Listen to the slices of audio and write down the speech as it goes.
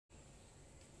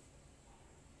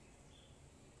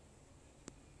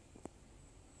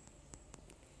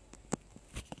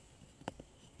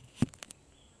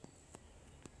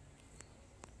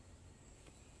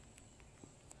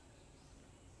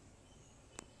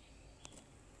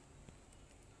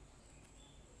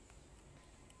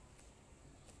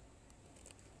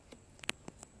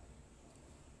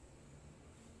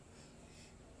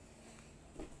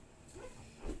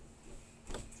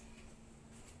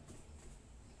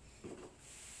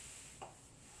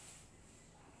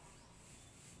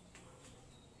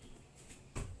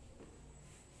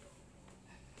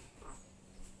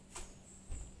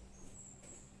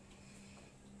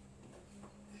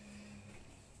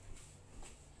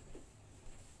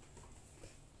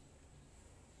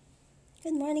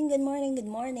Good morning, good morning, good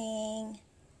morning.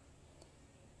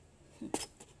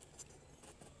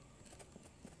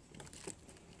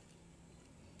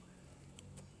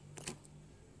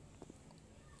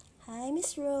 Hi,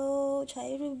 Miss Roach.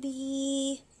 Hi,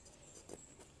 Ruby.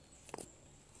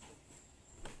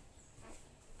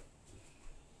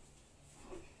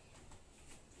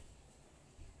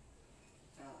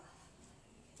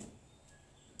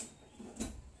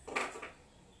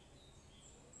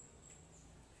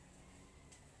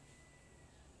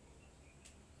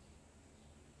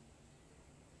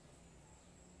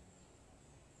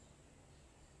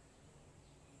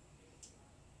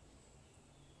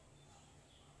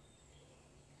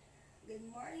 Good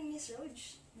morning, Miss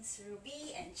Roach, Miss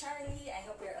Ruby, and Charlie. I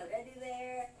hope you're already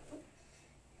there.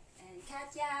 And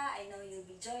Katya, I know you'll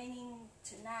be joining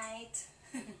tonight.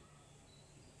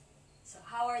 So,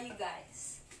 how are you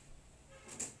guys?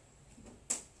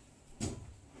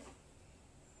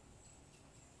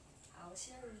 How's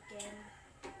your weekend?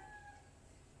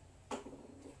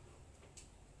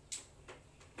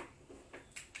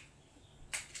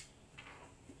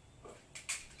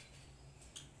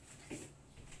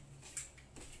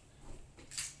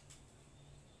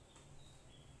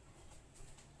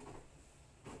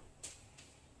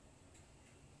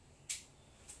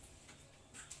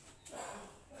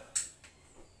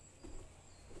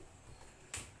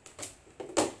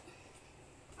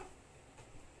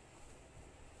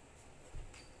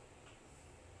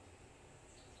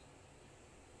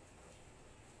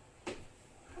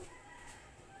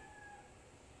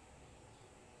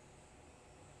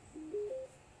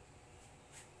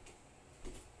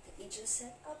 Let me just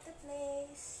set up the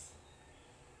place.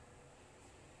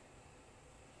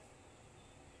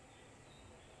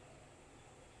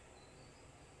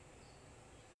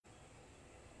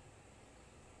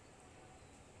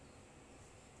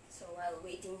 So, while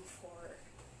waiting for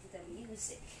the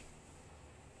music.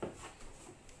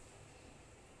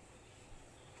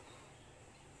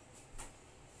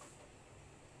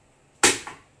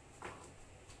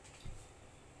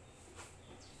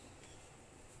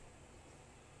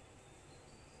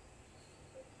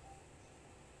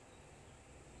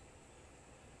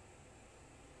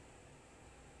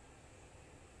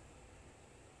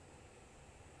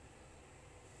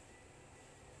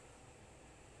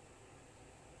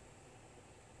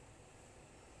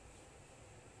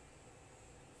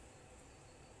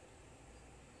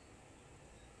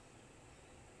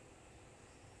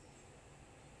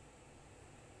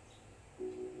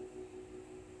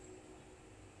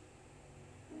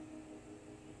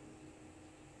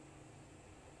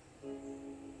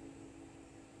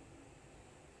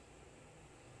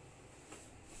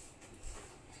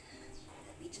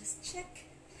 Let me just check.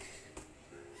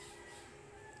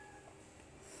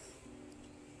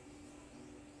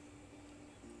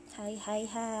 Hi, hi,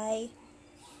 hi.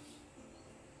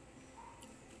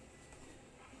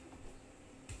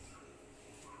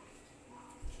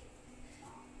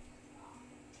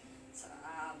 So,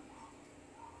 I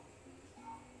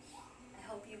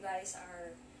hope you guys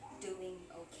are doing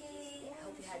okay. I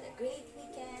hope you had a great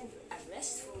weekend, a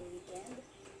restful weekend.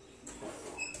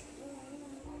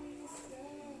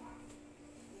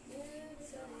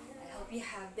 So I hope you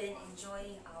have been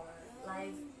enjoying our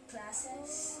live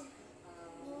classes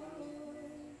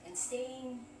and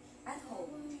staying at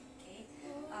home. Okay.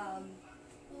 Um,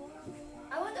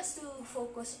 I want us to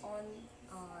focus on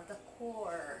the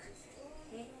core.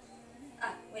 Okay.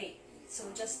 Wait. So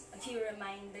just a few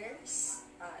reminders,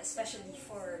 especially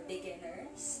for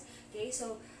beginners. Okay,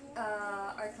 so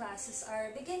our classes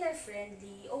are beginner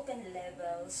friendly, open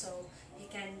level, so you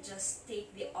can just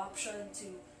take the option to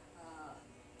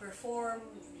perform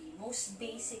the most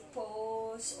basic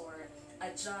pose or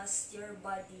adjust your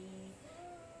body.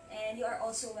 And you are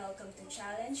also welcome to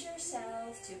challenge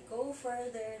yourself to go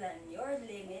further than your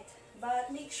limit,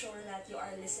 but make sure that you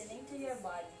are listening to your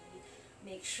body.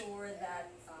 Make sure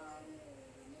that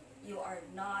you are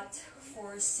not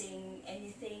forcing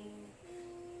anything,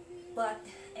 but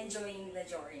enjoying the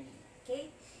journey. Okay,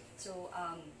 so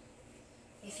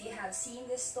if you have seen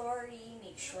this story,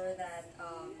 make sure that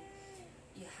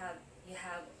you have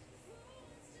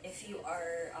if you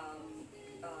are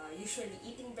usually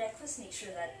eating breakfast, make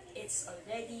sure that it's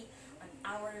already an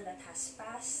hour that has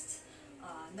passed.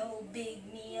 No big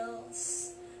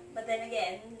meals. But then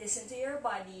again, listen to your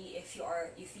body. If you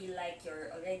feel like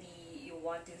you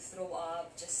want to throw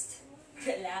up, just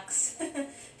relax.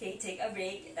 Okay, take a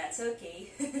break. That's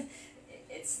okay.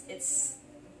 It's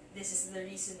this is the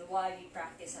reason why we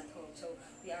practice at home. So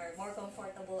we are more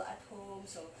comfortable at home.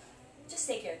 So just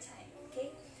take your time. Okay.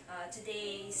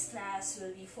 Today's class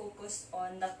will be focused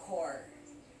on the core.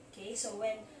 Okay, so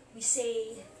when we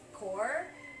say core,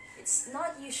 it's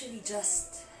not usually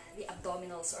just the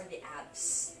abdominals or the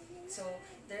abs. So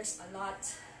there's a lot,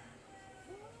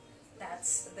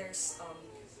 there's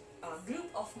a group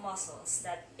of muscles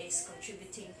that is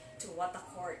contributing to what the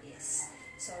core is.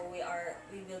 So we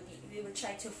will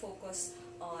try to focus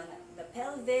on the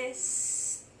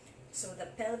pelvis. So the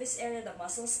pelvis area, the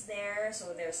muscles there.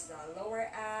 So there's the lower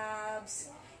abs,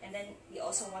 and then we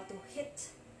also want to hit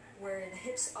where the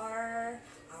hips are,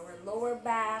 our lower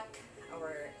back,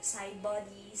 our side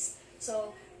bodies.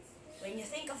 So when you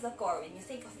think of the core, when you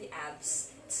think of the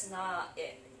abs, it's not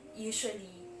usually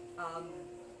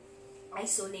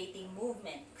isolating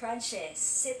movement, crunches,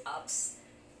 sit-ups.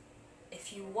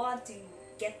 If you want to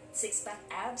get six-pack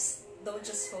abs, don't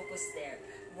just focus there.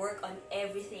 Work on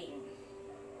everything.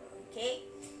 Okay?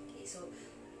 Okay, so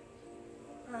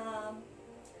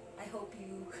I hope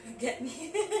you get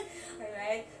me.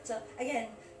 Alright? So again,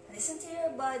 listen to your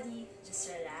body, just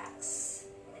relax.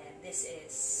 And this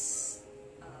is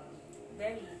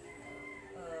very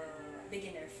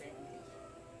beginner friendly.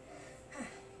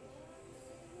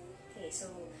 Okay, so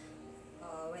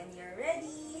when you're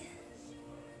ready,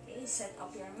 okay, set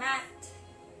up your mat.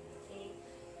 Okay,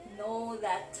 know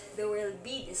that there will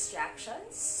be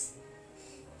distractions.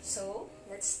 So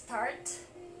let's start.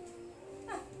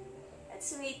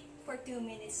 Let's wait for 2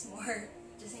 minutes more,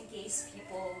 just in case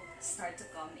people start to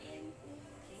come in.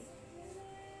 Okay,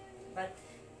 but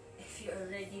if you're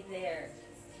already there,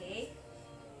 okay,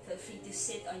 feel free to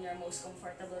sit on your most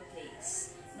comfortable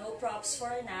place. No props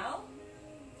for now.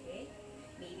 Okay,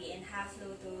 maybe in half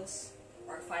lotus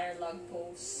or fire log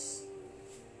pose.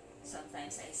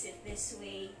 Sometimes I sit this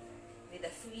way with the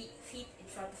feet in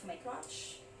front of my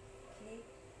crotch. Okay,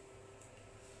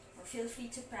 or feel free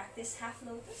to practice half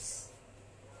lotus.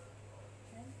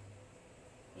 Okay.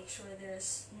 Make sure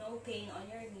there's no pain on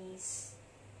your knees.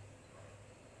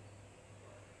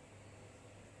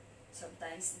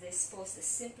 Sometimes this pose, the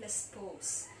simplest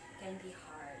pose, can be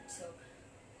hard. So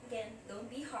again, don't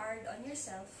be hard on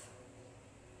yourself.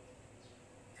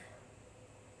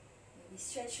 Maybe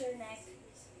stretch your neck.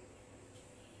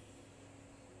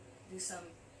 Do some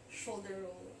shoulder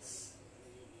rolls.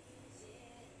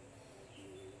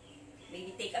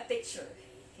 Maybe take a picture,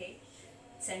 okay?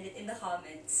 Send it in the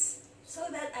comments so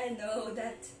that I know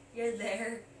that you're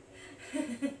there.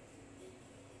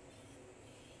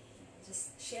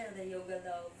 Just share the yoga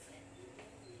love.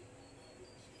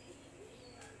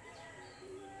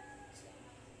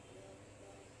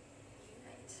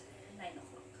 Right, 9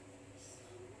 o'clock.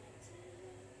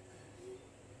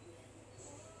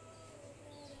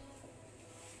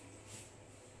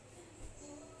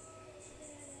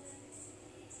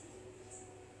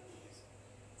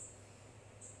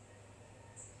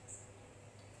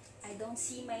 I don't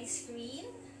see my screen,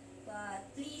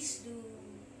 but please do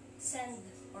send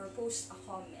or post a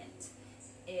comment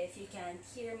if you can't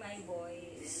hear my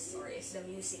voice or if the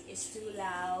music is too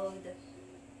loud.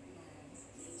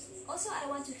 Also, I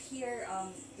want to hear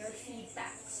your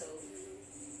feedback, so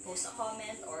post a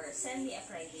comment or send me a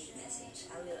private message.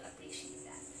 I will appreciate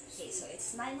that. Okay, so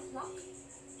it's 9 o'clock.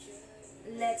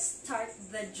 Let's start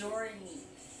the journey.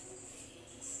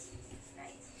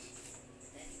 Right.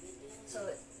 So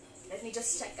let me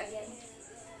just check again.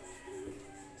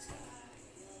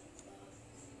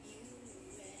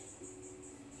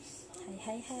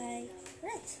 Hi.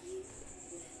 Right.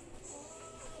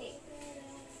 Okay.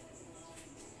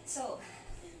 So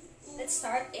let's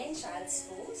start in child's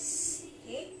pose.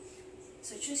 Okay.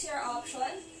 So choose your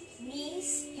option.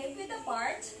 Knees hip width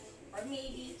apart, or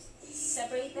maybe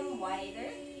separate them wider.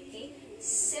 Okay.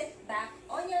 Sit back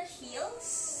on your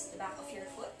heels, the back of your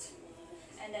foot,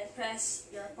 and then press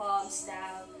your palms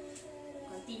down.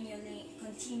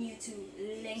 Continue to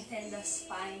lengthen the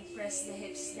spine, press the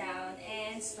hips down,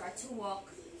 and start to walk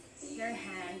your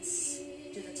hands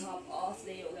to the top of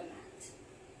the yoga mat.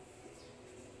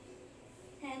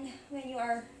 And when you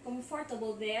are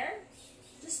comfortable there,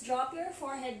 just drop your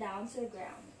forehead down to the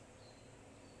ground.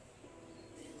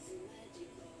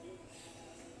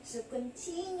 So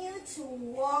continue to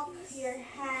walk your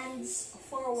hands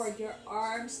forward. Your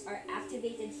arms are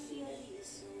activated here.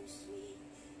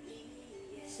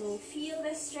 So feel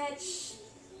the stretch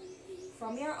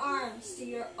from your arms to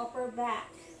your upper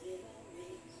back.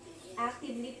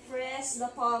 Actively press the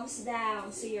palms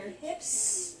down so your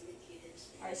hips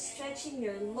are stretching,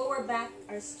 your lower back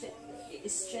is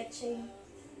stretching.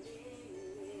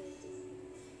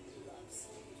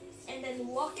 And then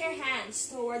walk your hands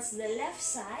towards the left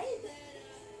side.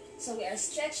 So we are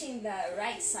stretching the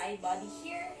right side body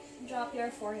here. Drop your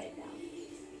forehead down.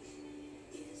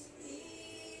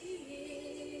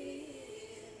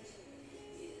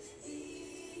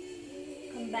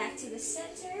 come back to the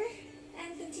center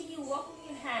and continue walking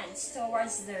your hands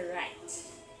towards the right.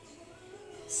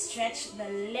 Stretch the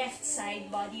left side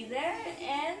body there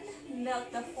and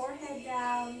melt the forehead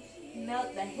down,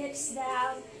 melt the hips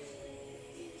down.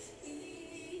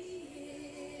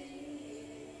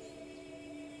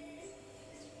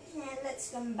 And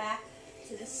let's come back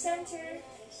to the center.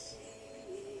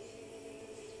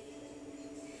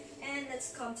 And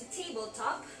let's come to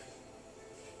tabletop.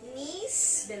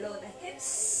 Knees below the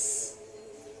hips.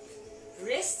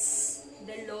 Wrists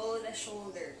below the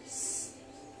shoulders.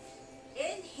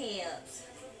 Inhale.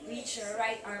 Reach your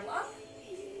right arm up.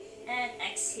 And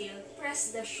exhale.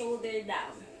 Press the shoulder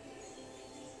down.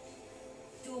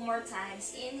 2 more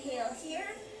times. Inhale here.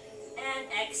 And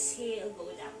exhale. Go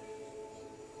down.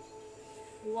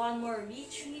 1 more.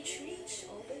 Reach, reach, reach.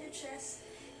 Open the chest.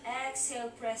 Exhale.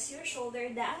 Press your shoulder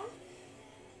down.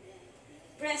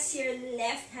 Press your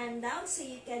left hand down so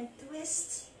you can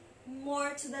twist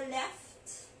more to the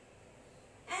left.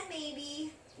 And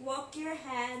maybe walk your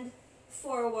hand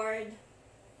forward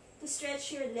to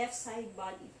stretch your left side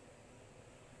body.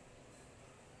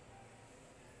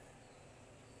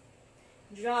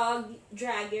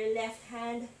 Drag your left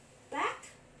hand back.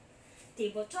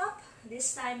 Tabletop.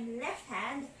 This time left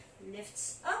hand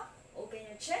lifts up. Open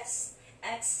your chest.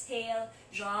 Exhale.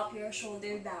 Drop your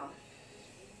shoulder down.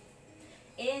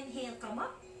 Inhale, come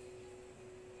up.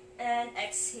 And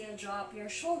exhale, drop your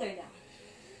shoulder down.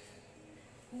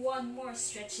 1 more,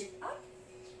 stretch it up.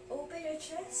 Open your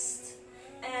chest.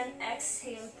 And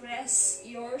exhale, press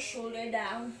your shoulder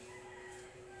down.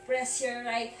 Press your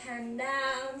right hand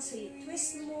down so you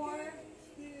twist more.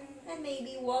 And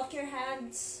maybe walk your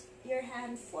hand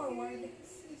forward.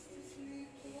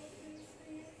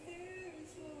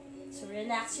 So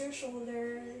relax your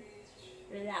shoulder.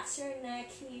 Relax your neck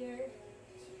here.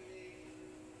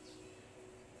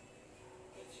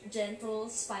 Gentle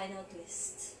spinal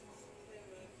twist.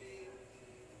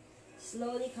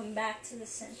 Slowly come back to the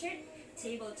center,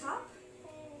 tabletop.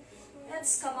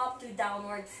 Let's come up to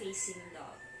downward facing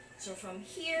dog. So from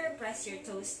here, press your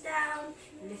toes down,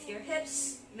 lift your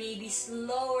hips, maybe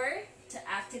slower to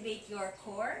activate your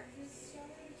core.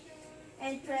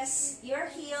 And press your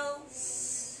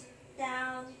heels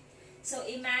down. So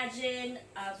imagine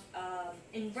an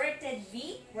inverted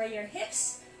V where your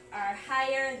hips are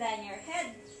higher than your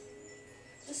head.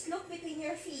 Just look between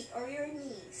your feet or your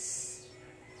knees.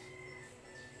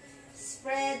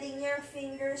 Spreading your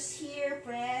fingers here,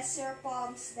 press your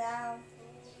palms down.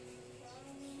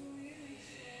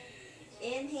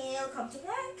 Inhale, come to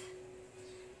plank.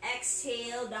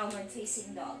 Exhale, downward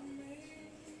facing dog.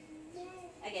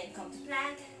 Again, come to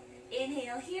plank.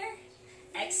 Inhale here.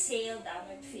 Exhale,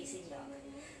 downward facing dog.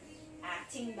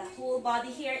 Acting the whole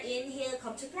body here. Inhale,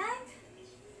 come to plank.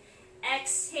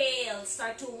 Exhale,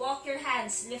 start to walk your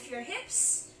hands, lift your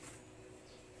hips,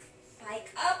 pike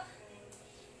up.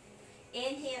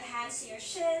 Inhale, hands to your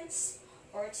shins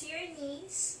or to your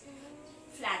knees,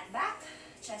 flat back,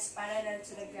 chest parallel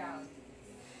to the ground.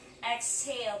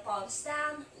 Exhale, palms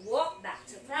down, walk back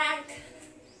to plank.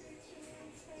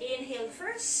 Inhale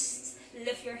first,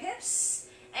 lift your hips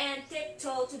and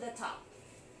tiptoe to the top.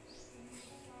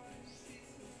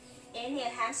 Inhale,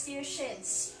 hands to your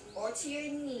shins or to your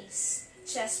knees,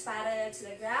 chest parallel to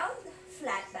the ground,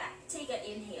 flat back. Take an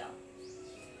inhale.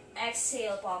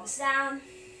 Exhale, palms down.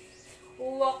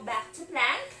 Walk back to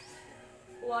plank,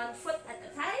 1 foot at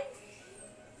a time.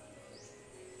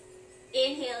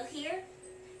 Inhale here.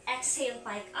 Exhale,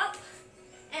 pike up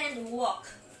and walk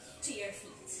to your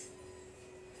feet.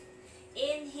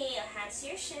 Inhale, hands to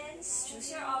your shins,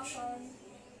 choose your option.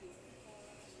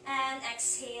 And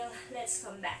exhale, let's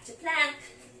come back to plank.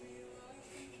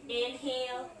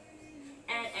 Inhale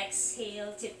and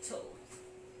exhale, tiptoe.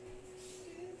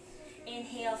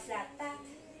 Inhale, flat back.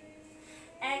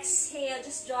 Exhale,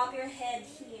 just drop your head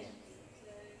here.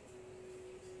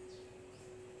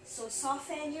 So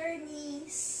soften your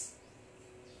knees.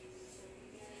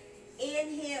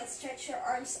 Inhale, stretch your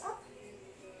arms up.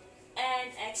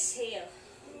 And exhale,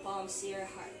 palms to your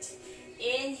heart.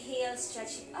 Inhale,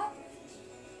 stretch it up.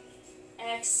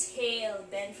 Exhale,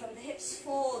 bend from the hips,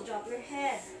 fold, drop your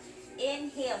head.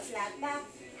 Inhale, flat back,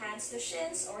 hands to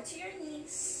shins or to your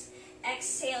knees.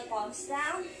 Exhale, palms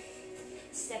down,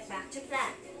 step back to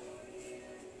plank.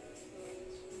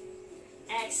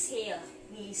 Exhale,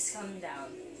 knees come down.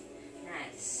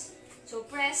 Nice. So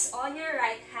press on your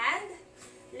right hand.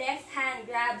 Left hand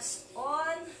grabs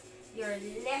on your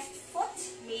left foot,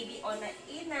 maybe on the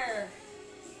inner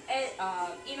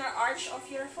arch of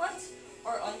your foot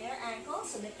or on your ankle,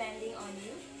 so depending on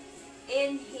you.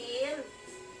 Inhale,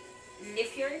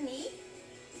 lift your knee,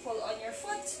 Pull on your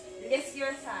foot, lift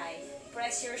your thigh,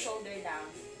 press your shoulder down.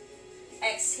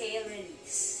 Exhale,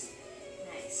 release.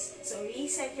 Nice. So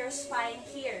reset your spine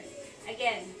here.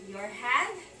 Again, your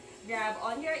hand, grab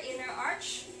on your inner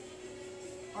arch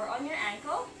or on your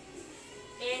ankle.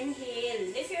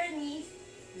 Inhale, lift your knee,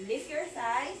 lift your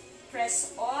thigh,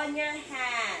 press on your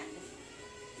hand,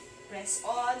 press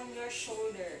on your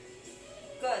shoulder.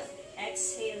 Good.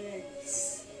 Exhale,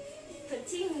 release.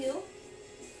 Continue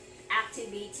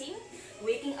activating,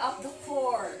 waking up the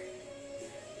core.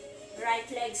 Right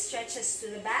leg stretches to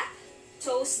the back,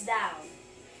 toes down,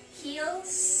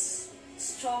 heels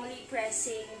strongly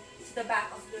pressing to the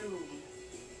back of the room.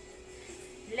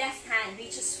 Left hand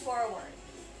reaches forward.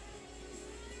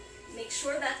 Make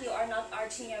sure that you are not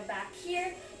arching your back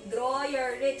here. Draw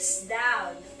your ribs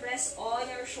down. Press on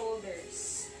your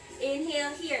shoulders.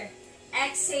 Inhale here.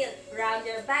 Exhale, round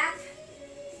your back,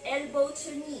 elbow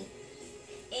to knee.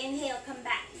 Inhale, come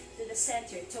back to the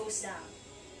center, toes down.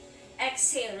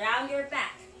 Exhale, round your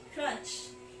back,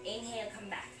 crunch. Inhale, come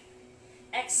back.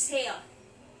 Exhale.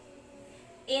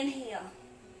 Inhale.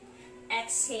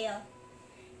 Exhale.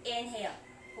 Inhale.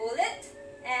 Hold it.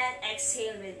 And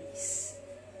exhale, release.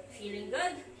 Feeling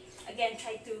good? Again,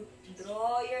 try to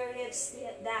draw your ribs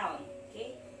down.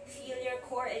 Okay? Feel your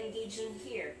core engaging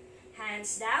here.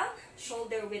 Hands down,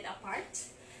 shoulder width apart.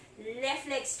 Left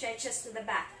leg stretches to the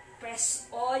back. Press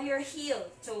on your heel,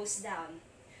 toes down.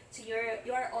 So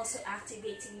you are also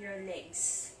activating your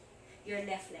legs, your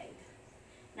left leg.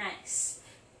 Nice.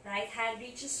 Right hand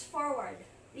reaches forward.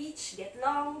 Reach, get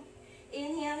long.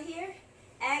 Inhale here.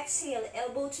 Exhale,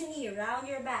 elbow to knee, round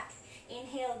your back.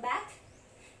 Inhale, back.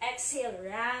 Exhale,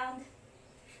 round.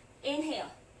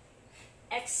 Inhale.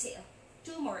 Exhale.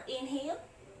 Two more. Inhale.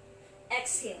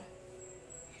 Exhale.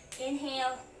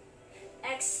 Inhale.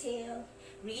 Exhale.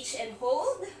 Reach and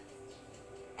hold.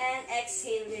 And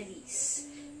exhale, release.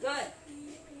 Good.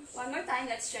 One more time.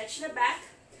 Let's stretch the back.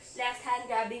 Left hand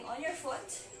grabbing on your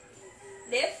foot.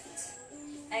 Lift.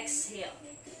 Exhale.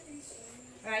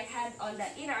 Right hand on the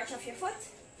inner arch of your foot.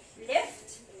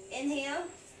 Lift. Inhale.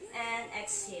 And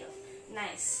exhale.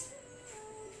 Nice.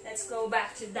 Let's go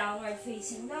back to downward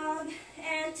facing dog.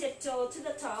 And tiptoe to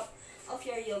the top of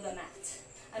your yoga mat.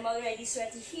 I'm already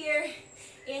sweaty here.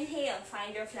 Inhale.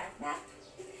 Find your flat back.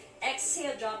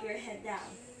 Exhale. Drop your head down.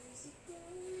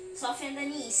 Soften the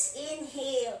knees.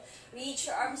 Inhale. Reach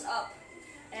your arms up.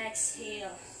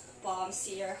 Exhale. Palms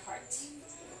to your heart.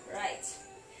 Right.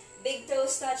 Big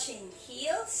toes touching.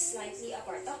 Heels slightly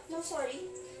apart. Oh, no, sorry.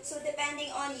 So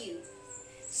depending on you.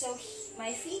 So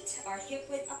my feet are hip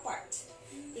width apart.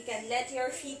 You can let your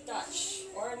feet touch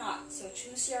or not. So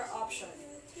choose your option.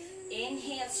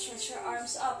 Inhale. Stretch your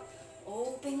arms up.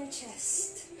 Open your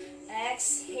chest.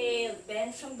 Exhale.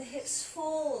 Bend from the hips.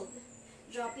 Fold.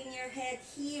 Dropping your head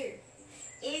here.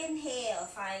 Inhale.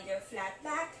 Find your flat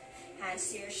back.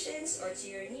 Hands to your shins or to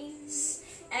your knees.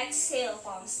 Exhale.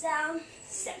 Palms down.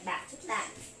 Step back to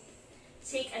plank.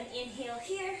 Take an inhale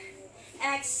here.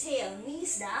 Exhale.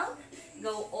 Knees down.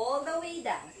 Go all the way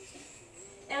down.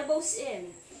 Elbows in.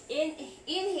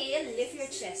 Inhale. Lift your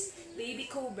chest. Baby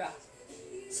cobra.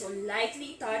 So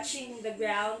lightly touching the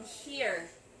ground here.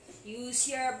 Use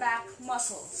your back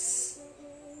muscles.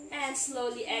 And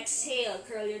slowly exhale.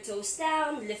 Curl your toes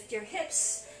down. Lift your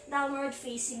hips. Downward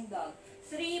facing dog.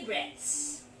 3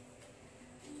 breaths.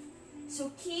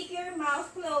 So keep your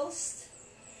mouth closed.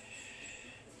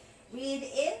 Breathe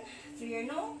in through your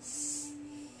nose.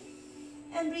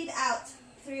 And breathe out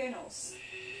through your nose.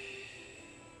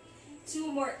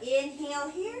 2 more. Inhale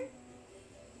here.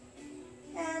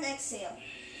 And exhale.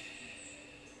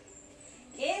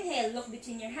 Inhale. Look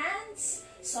between your hands.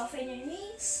 Soften your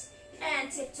knees.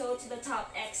 And tiptoe to the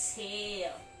top.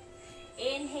 Exhale.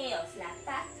 Inhale. Flat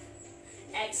back.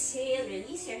 Exhale.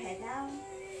 Release your head down.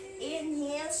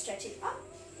 Inhale. Stretch it up.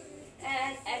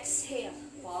 And exhale.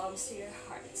 Palms to your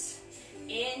heart.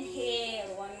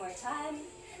 Inhale. One more time.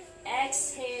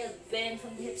 Exhale. Bend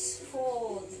from the hips.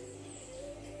 Fold.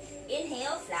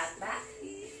 Inhale. Flat back.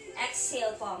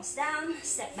 Exhale. Palms down.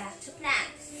 Step back to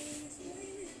plank.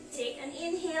 Take an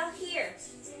inhale here.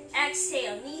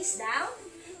 Exhale. Knees down.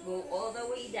 Go all the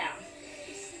way down.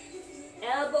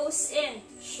 Elbows in.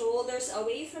 Shoulders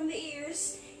away from the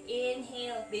ears.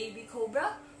 Inhale. Baby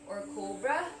cobra or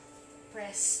cobra.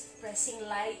 Pressing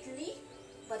lightly.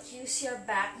 But use your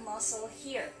back muscle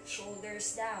here.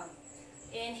 Shoulders down.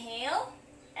 Inhale.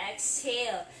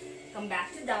 Exhale. Come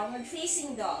back to downward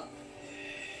facing dog.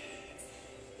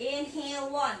 Inhale.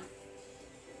 1.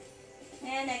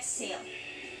 And exhale.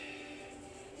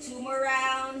 2 more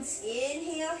rounds.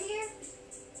 Inhale here.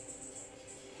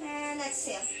 And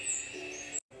exhale.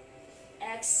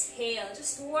 exhale.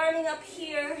 Just warming up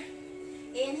here.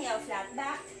 Inhale, flat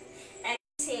back.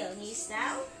 Exhale, knees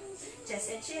down. Chest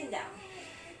and chin down.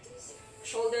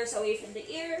 Shoulders away from the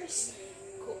ears.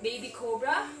 Baby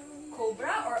cobra.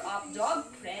 Cobra or up dog.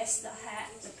 Press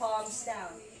the palms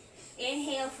down.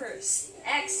 Inhale first.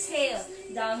 Exhale,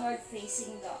 downward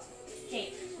facing dog.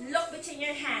 Okay, look between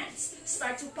your hands.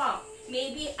 Start to pump.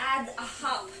 Maybe add a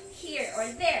hop here or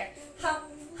there. Hop,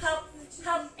 hop,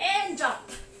 hop, and jump.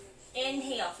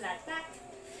 Inhale, flat back.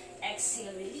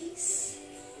 Exhale, release.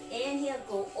 Inhale,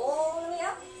 go all the way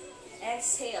up.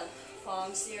 Exhale,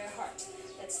 palms to your heart.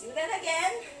 Let's do that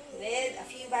again with a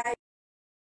few variations.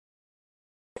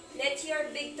 Let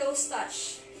your big toes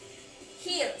touch.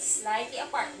 Heels slightly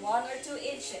apart, 1 or 2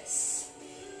 inches.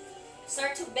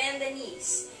 Start to bend the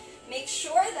knees. Make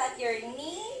sure that your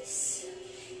knees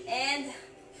and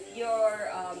your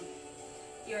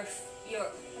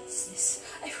what's this?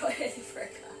 I already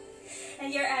forgot.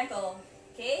 And your ankle,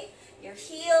 okay? Your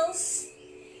heels,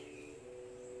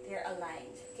 they're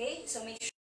aligned, okay? So make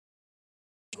sure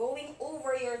going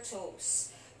over your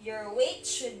toes. Your weight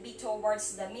should be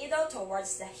towards the middle,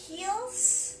 towards the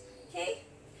heels, okay?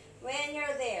 When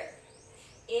you're there,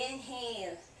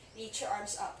 inhale, reach your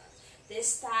arms up.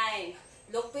 This time,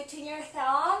 look between your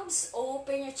thumbs,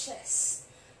 open your chest.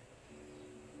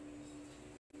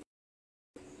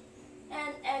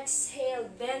 And exhale,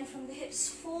 bend from the hips,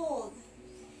 fold.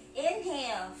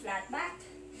 Inhale, flat back.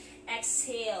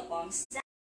 Exhale, palms down,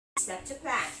 step to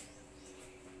plank.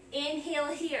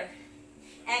 Inhale here.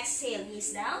 Exhale,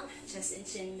 knees down, chest and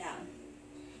chin down.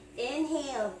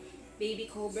 Inhale, baby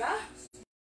cobra.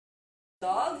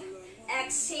 Dog.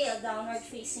 Exhale, downward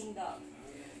facing dog.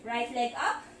 Right leg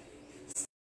up.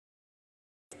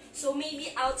 So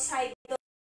maybe outside the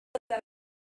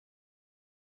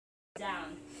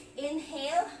down.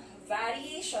 Inhale,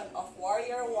 variation of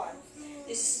warrior 1.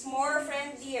 This is more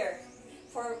friendlier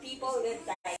for people with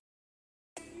diabetes.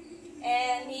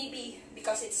 And maybe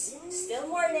because it's still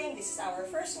morning, this is our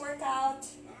first workout.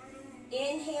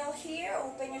 Inhale here,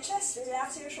 open your chest,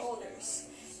 relax your shoulders.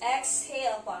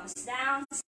 Exhale, palms down.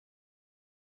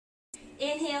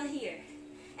 Inhale here.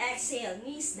 Exhale,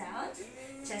 knees down,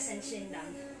 chest and chin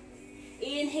down.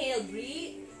 Inhale,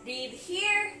 breathe. Breathe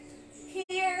here,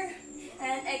 here,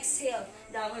 and exhale,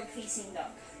 downward facing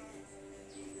dog.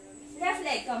 Left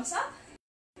leg comes up.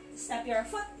 Step your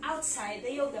foot outside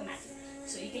the yoga mat.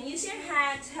 So you can use your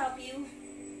hand to help you.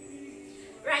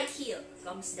 Right heel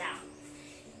comes down.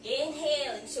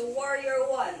 Inhale into warrior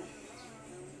 1.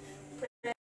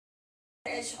 Press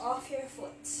the edge off your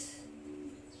foot.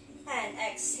 And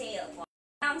exhale, palm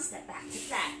down, step back to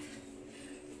plank.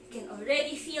 You can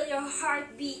already feel your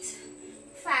heartbeat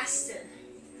faster.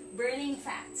 Burning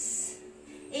fats.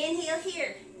 Inhale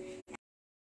here.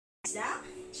 Down,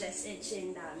 chest and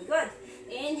chin down. Good.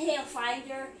 Inhale, find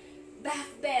your back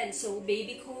bend. So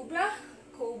baby cobra,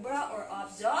 cobra or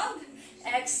up dog.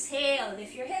 Exhale,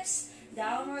 lift your hips,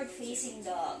 downward facing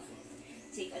dog.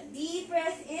 Take a deep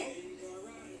breath in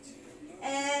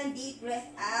and deep breath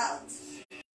out.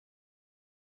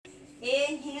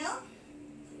 Inhale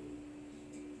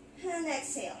and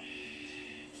exhale.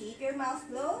 Keep your mouth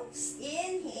closed.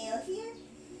 Inhale here.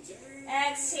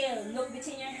 Exhale, look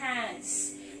between your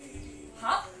hands.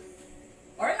 Hop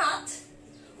or not.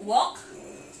 Walk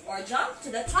or jump to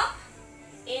the top.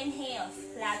 Inhale,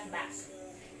 flat back.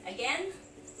 Again,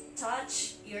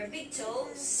 touch your big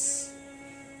toes.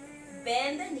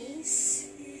 Bend the knees.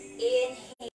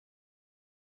 Inhale.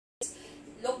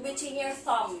 Look between your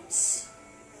thumbs.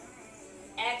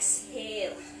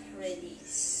 Exhale,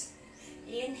 release.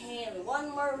 Inhale,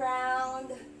 one more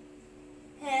round.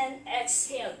 And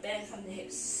exhale, bend from the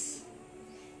hips.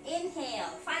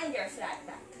 Inhale, find your flat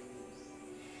back.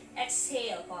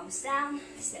 Exhale, palms down,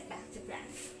 step back to plank.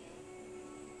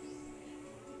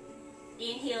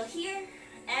 Inhale here,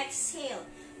 exhale,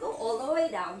 go all the way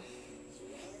down.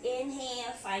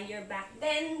 Inhale, find your back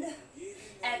bend.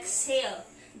 Exhale,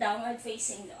 downward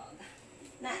facing dog.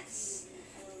 Nice.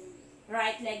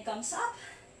 Right leg comes up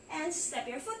and step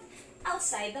your foot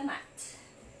outside the mat.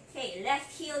 Okay,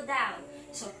 left heel down.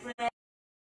 So press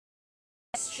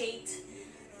straight,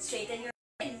 straighten your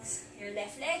legs. Your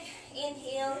left leg,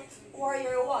 inhale,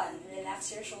 warrior 1.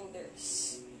 Relax your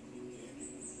shoulders.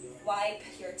 Wipe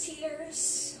your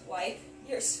tears, wipe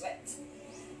your sweat.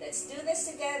 Let's do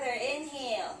this together.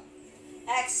 Inhale,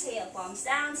 exhale, palms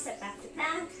down, step back to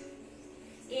plank.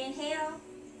 Inhale,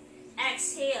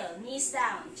 exhale, knees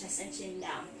down, chest and chin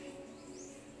down.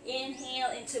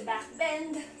 Inhale into back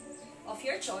bend of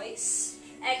your choice.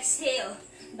 Exhale,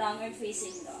 downward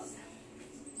facing dog.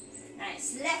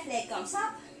 Nice. Left leg comes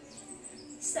up.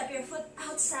 Step your foot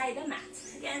outside the mat.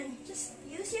 Again, just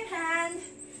use your hand,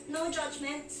 no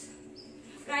judgment.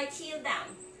 Right heel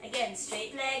down. Again,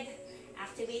 straight leg,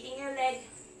 activating your leg.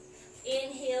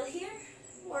 Inhale here,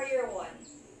 warrior one.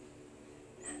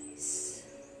 Nice.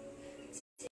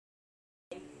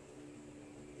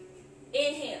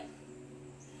 Inhale.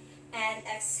 And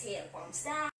exhale, palms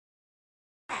down.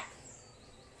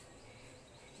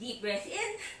 Deep breath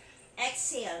in.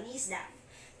 Exhale, knees down.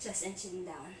 Chest and chin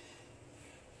down.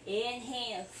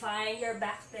 Inhale, find your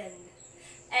back bend.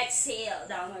 Exhale,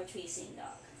 downward facing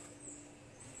dog.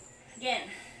 Again,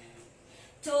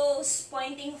 toes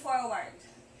pointing forward.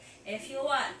 If you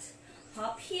want,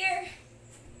 hop here.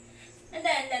 And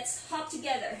then let's hop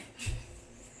together.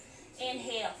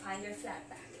 Inhale, find your flat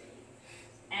back.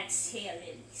 Exhale,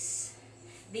 release.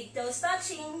 Big toes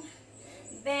touching.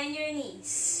 Bend your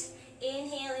knees.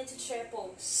 Inhale into chair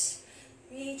pose.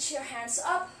 Reach your hands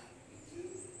up.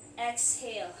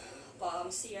 Exhale,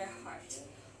 palms to your heart.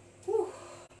 Whew.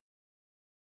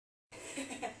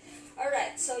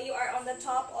 Alright, so you are on the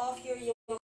top of your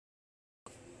yoga.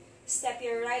 Step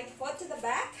your right foot to the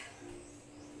back.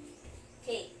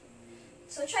 Okay,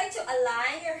 so try to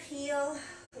align your heel.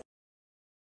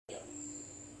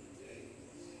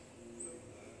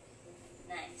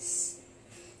 Nice.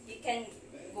 You can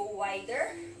go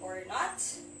wider or not,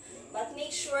 but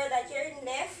make sure that your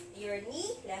left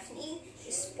knee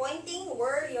is pointing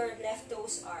where your left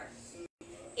toes are.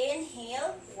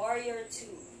 Inhale, warrior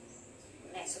two.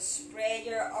 Nice, so spread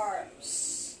your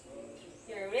arms.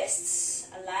 Your wrists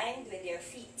aligned with your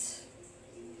feet.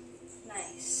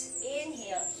 Nice.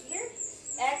 Inhale here.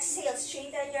 Exhale,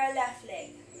 straighten your left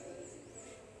leg.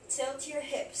 Tilt your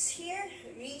hips here.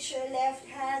 Reach your left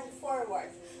hand forward.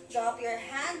 Drop your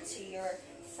hand to your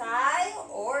thigh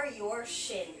or your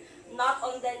shin, not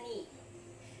on the knee.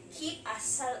 Keep a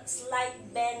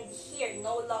slight bend here,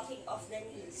 no locking of the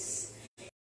knees.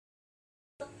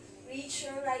 Reach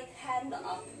your right hand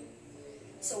up.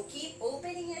 So keep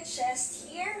opening your chest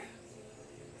here.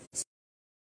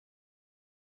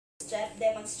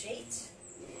 Demonstrate.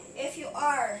 If you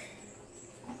are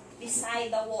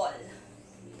beside the wall,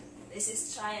 this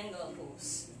is triangle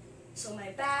pose. So my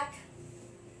back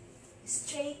is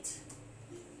straight,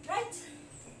 right?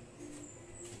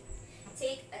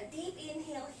 Take a deep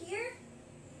inhale here.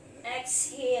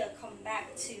 Exhale, come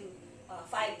back to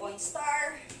 5-point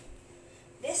star.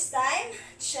 This time,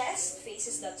 chest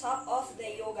faces the top of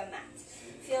the yoga mat.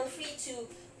 Feel free to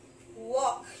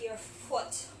walk your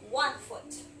foot, one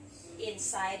foot,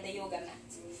 inside the yoga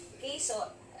mat. Okay, so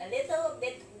a little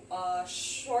bit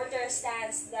shorter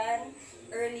stance than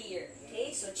earlier.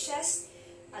 Okay, so chest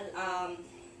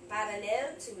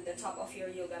parallel to the top of your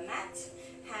yoga mat.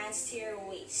 Hands to your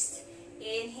waist.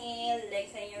 Inhale,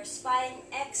 lengthen your spine.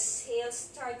 Exhale,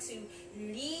 start to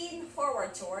lean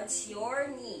forward towards your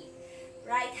knee.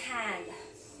 Right hand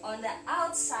on the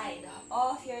outside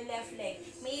of your left leg,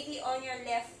 maybe on your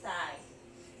left thigh.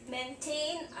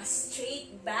 Maintain a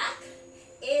straight back.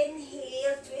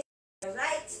 Inhale, twist your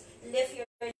right, lift your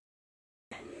hand.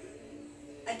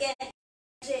 Again,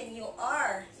 imagine you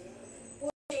are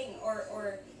pushing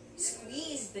or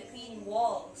squeezed between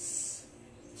walls.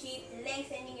 Keep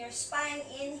lengthening your spine.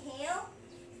 Inhale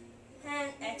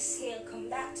and exhale. Come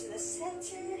back to the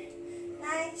center.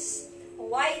 Nice.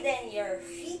 Widen your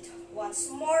feet once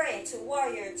more into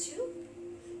warrior two.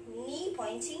 Knee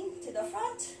pointing to the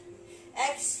front.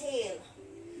 Exhale.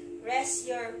 Rest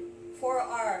your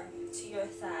forearm to your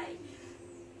thigh.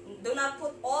 Do not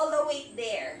put all the weight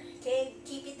there. Okay?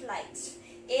 Keep it light.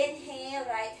 Inhale,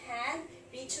 right hand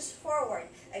reaches forward.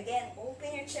 Again,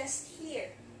 open your chest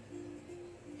here.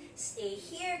 Stay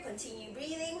here. Continue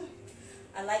breathing.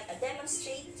 I like a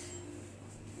demonstrate.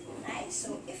 Nice.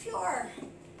 So if you are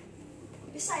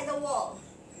beside the wall,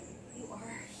 you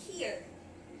are here.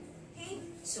 Okay?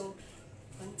 So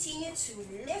continue to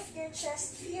lift your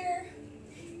chest here.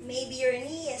 Maybe your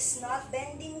knee is not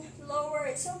bending lower.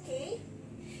 It's okay.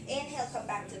 Inhale, come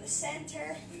back to the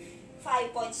center.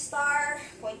 5-point star.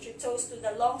 Point your toes to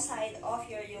the long side of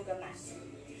your yoga mat.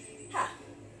 Ha.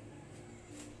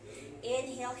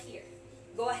 Inhale here.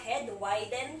 Go ahead,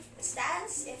 widen the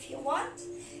stance if you want.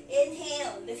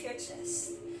 Inhale, lift your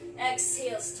chest.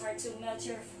 Exhale, start to melt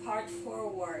your heart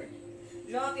forward.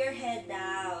 Drop your head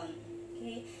down.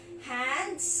 Okay,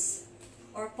 hands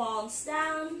or palms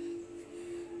down.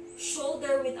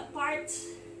 Shoulder width apart.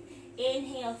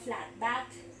 Inhale, flat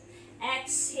back.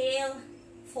 Exhale,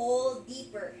 fold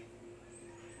deeper.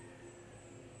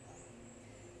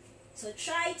 So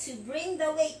try to bring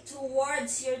the weight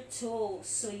towards your toes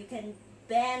so you can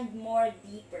bend more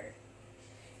deeper.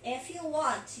 If you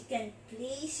want, you can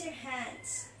place your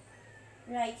hands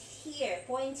right here,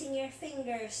 pointing your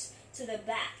fingers to the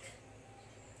back.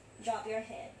 Drop your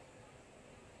head.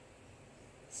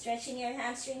 Stretching your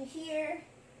hamstring here.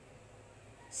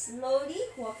 Slowly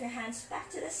walk your hands back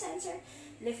to the center.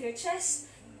 Lift your chest.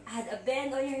 Add a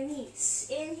bend on your knees.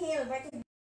 Inhale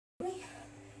vertically.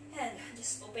 And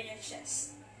just open your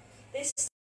chest. This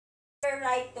your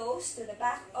right toes to the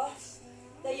back of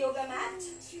the yoga mat.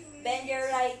 Bend your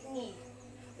right knee.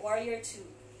 Warrior 2.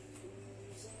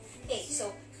 Okay,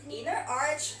 so inner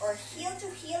arch or heel to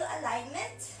heel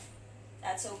alignment.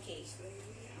 That's okay.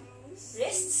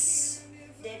 Wrists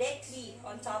directly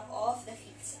on top of the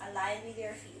feet. Align with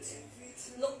your feet.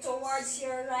 Look towards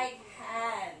your right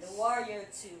hand. Warrior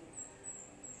 2.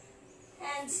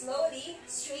 And slowly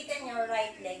straighten your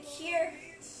right leg here.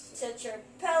 Tilt your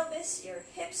pelvis, your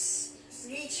hips.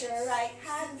 Reach your right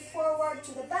hand forward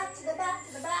to the back, to the back,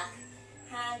 to the back.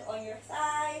 Hand on your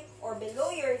thigh or below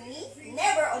your knee.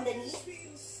 Never on the knee.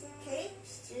 Okay?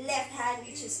 Left hand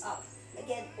reaches up.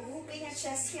 Again, open your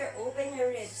chest here. Open your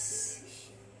ribs.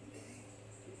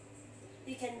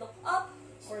 You can look up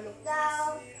or look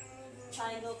down.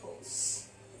 Triangle pose.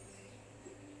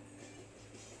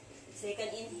 Take an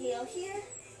inhale here.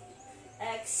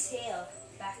 Exhale.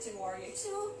 Back to warrior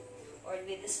 2. Or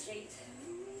with the straight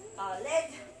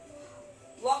leg.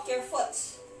 Walk your foot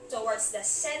towards the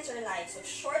center line. So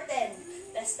shorten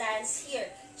the stance here.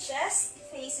 Chest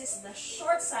faces the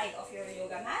short side of your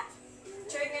yoga mat.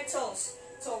 Turn your toes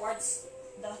towards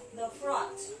the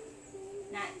front.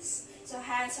 Nice. So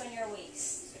hands on your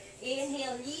waist.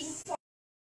 Inhale, lean forward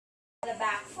the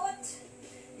back foot.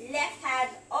 Left hand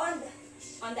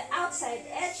on the outside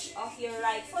edge of your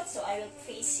right foot. So I will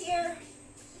face here.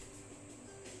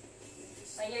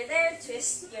 When you're there,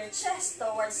 twist your chest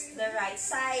towards the right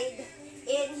side.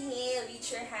 Inhale,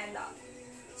 reach your hand up.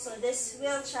 So this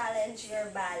will challenge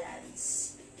your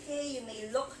balance. Okay, you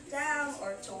may look down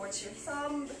or towards your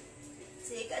thumb.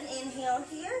 Take an inhale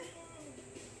here.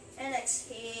 And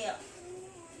exhale.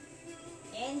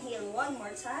 Inhale one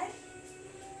more time.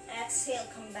 Exhale,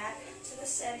 come back to the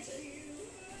center.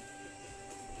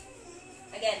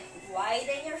 Again,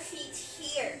 widen your feet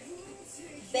here.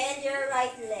 Bend your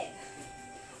right leg.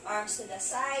 Arms to the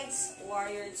sides.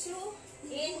 Warrior 2.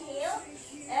 Inhale.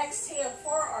 Exhale,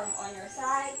 forearm on your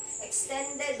thigh.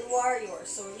 Extended warrior.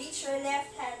 So reach your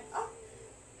left hand up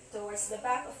towards the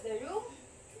back of the room.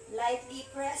 Lightly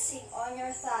pressing on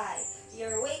your thigh.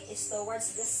 Your weight is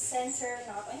towards the center,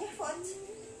 not on your foot.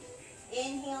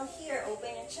 Inhale here, open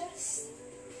your chest.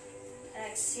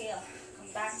 Exhale,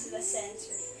 come back to the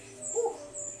center. Whew.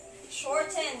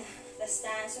 Shorten the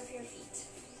stance of your feet.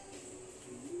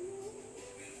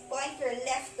 Point your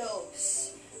left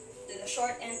toes to the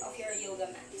short end of your yoga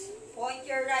mat. Point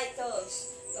your right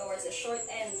toes towards the short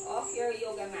end of your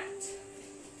yoga mat.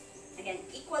 Again,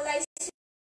 equalize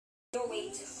your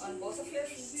weight on both of your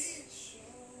feet.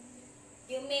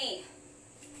 You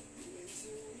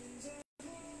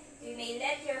may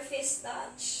let your fists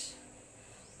touch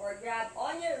or grab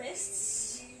on your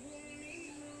wrists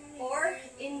or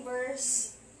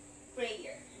inverse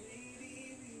prayer.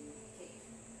 Okay.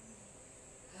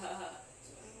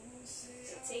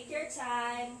 So take your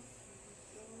time.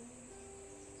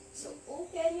 So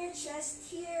open your chest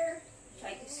here.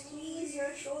 Try to squeeze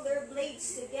your shoulder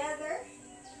blades together.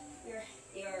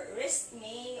 Your wrist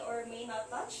may or may not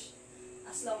touch.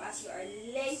 As long as you are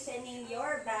lengthening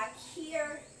your back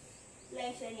here.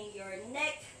 Lengthening your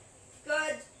neck.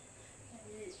 Good.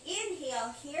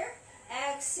 Inhale here.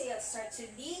 Exhale. Start to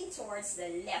lean towards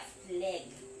the left leg.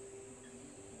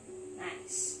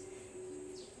 Nice.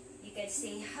 You can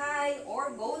stay high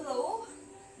or go low.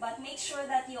 But make sure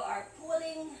that you are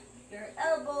pulling your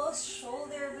elbows,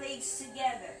 shoulder blades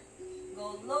together.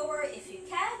 Go lower if you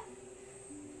can.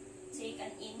 Take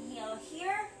an inhale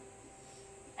here.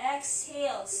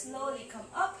 Exhale. Slowly come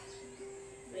up.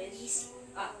 Release.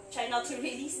 Try not to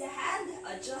release the hand.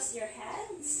 Adjust your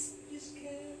hands.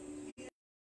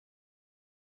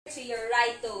 To your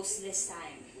right toes this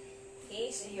time. Okay,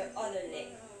 so your other leg.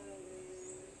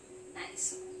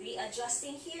 Nice.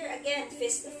 Readjusting here. Again,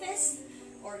 fist to fist.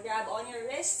 Or grab on your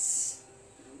wrists.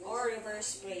 Or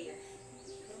reverse prayer.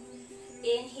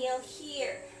 Inhale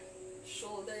here.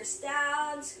 Shoulders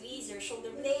down. Squeeze your shoulder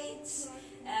blades.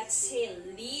 Exhale.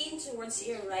 Lean towards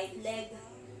your right leg.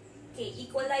 Okay,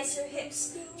 equalize your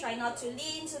hips. Try not to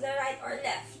lean to the right or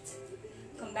left.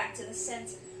 Come back to the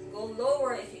center. Go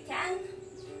lower if you can.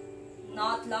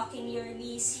 Not locking your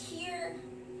knees here.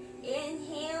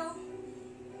 Inhale.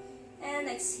 And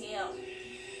exhale.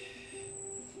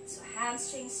 So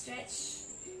hamstring stretch.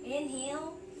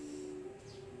 Inhale.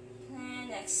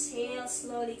 exhale,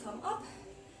 slowly come up.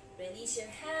 Release your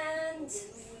hands.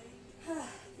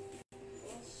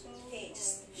 Okay,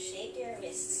 just shake your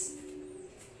wrists.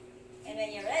 And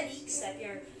when you're ready, step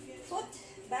your foot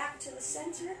back to the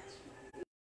center.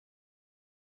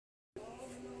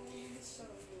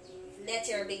 Let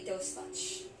your big toes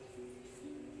touch.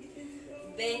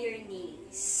 Bend your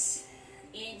knees.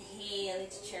 Inhale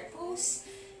into chair pose.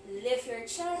 Lift your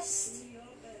chest.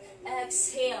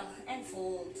 Exhale and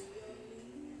fold.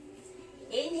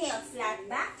 Inhale, flat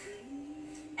back.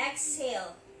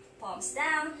 Exhale, palms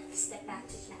down. Step back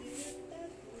to flat.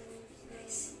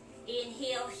 Nice.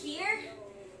 Inhale here.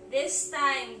 This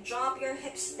time, drop your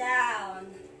hips down.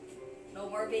 No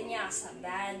more vinyasa.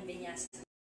 Band vinyasa.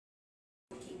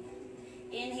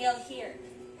 Inhale here.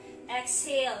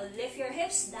 Exhale, lift your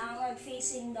hips, downward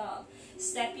facing dog.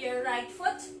 Step your right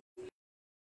foot.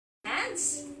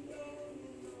 Hands.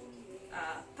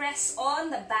 Press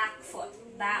on the back foot.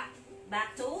 Back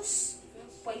toes.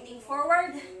 Pointing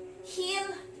forward. Heel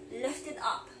lifted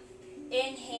up.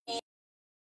 Inhale.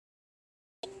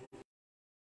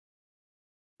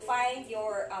 Find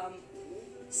your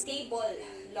stable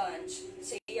lunge.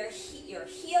 So your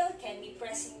heel can be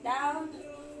pressing down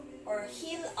or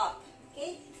heel up.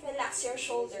 Okay? Relax your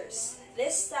shoulders.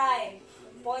 This time,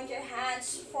 point your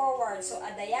hands forward. So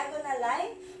a diagonal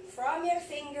line from your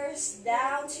fingers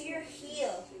down to your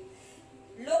heel.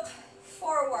 Look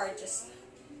forward, just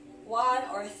 1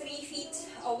 or 3 feet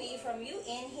away from you.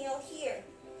 Inhale here.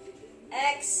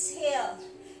 Exhale.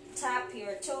 Tap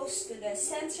your toes to the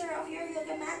center of your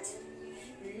yoga mat.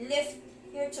 Lift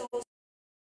your toes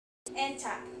and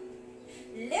tap.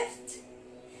 Lift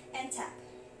and tap.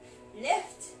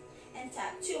 Lift and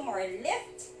tap. 2 more.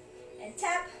 Lift and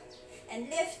tap and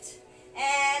lift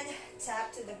and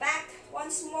tap to the back.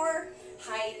 Once more.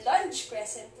 High lunge,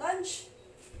 crescent lunge.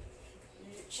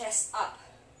 Chest up.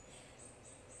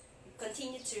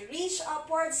 Continue to reach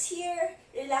upwards here.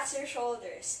 Relax your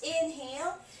shoulders.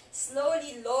 Inhale.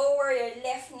 Slowly lower your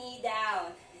left knee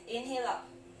down. Inhale up.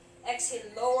 Exhale,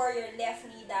 lower your left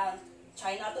knee down.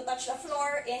 Try not to touch the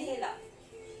floor. Inhale up.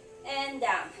 And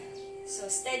down. So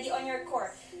steady on your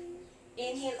core.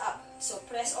 Inhale up. So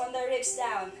press on the ribs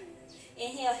down.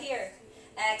 Inhale here.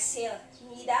 Exhale,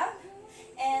 knee down.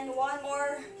 And 1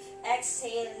 more.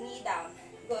 Exhale, knee down.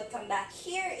 Good. Come back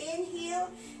here. Inhale.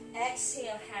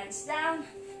 Exhale, hands down.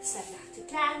 Step back to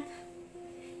plank.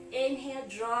 Inhale,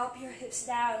 drop your hips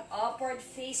down. Upward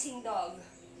facing dog.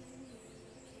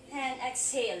 And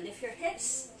exhale, lift your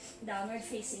hips. Downward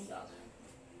facing dog.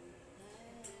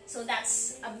 So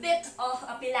that's a bit of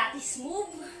a Pilates move,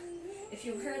 if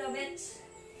you've heard of it.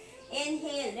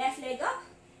 Inhale, left leg up.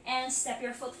 And step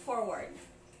your foot forward.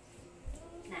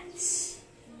 Nice.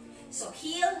 So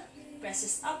heel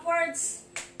presses upwards.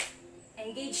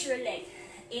 Engage your leg.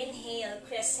 Inhale,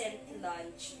 crescent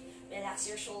lunge. Relax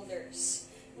your shoulders.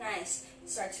 Nice.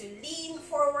 Start to lean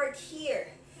forward here.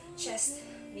 Chest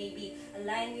maybe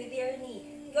aligned with your knee.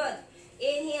 Good.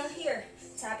 Inhale here.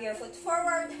 Tap your foot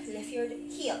forward. Lift your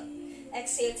heel.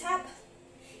 Exhale, tap.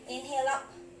 Inhale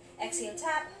up. Exhale,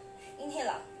 tap. Inhale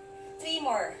up. 3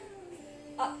 more.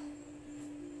 Up.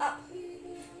 Up.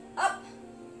 Up.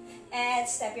 And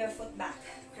step your foot back.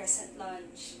 Crescent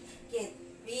lunge. Again.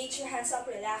 Reach your hands up.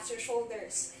 Relax your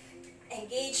shoulders.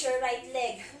 Engage your right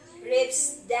leg.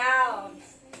 Ribs down.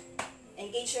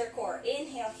 Engage your core.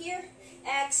 Inhale here.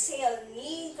 Exhale.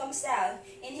 Knee comes down.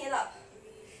 Inhale up.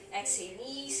 Exhale.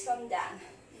 Knees come down.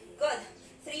 Good.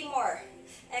 3 more.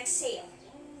 Exhale.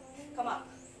 Come up.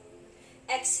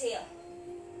 Exhale.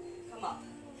 Come up.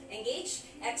 Engage.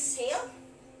 Exhale.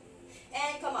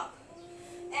 And come up.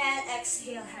 And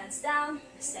exhale. Hands down.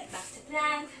 Step back to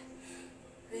plank.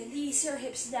 Release your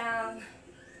hips down.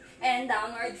 And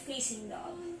downward facing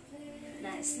dog.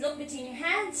 Nice. Look between your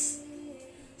hands.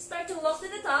 Start to walk to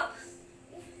the top.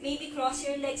 Maybe cross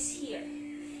your legs here.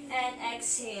 And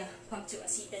exhale. Come to a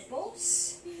seated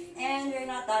pose. And we're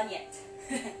not done yet.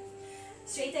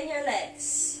 Straighten your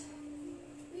legs.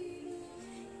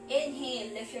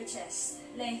 Inhale. Lift your chest.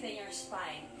 Lengthen your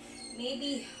spine.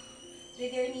 Maybe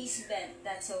with your knees bent.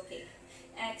 That's okay.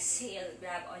 Exhale.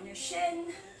 Grab on your shin.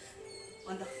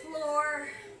 On the floor.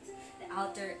 The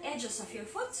outer edges of your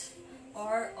foot.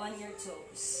 Or on your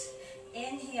toes.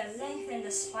 Inhale, lengthen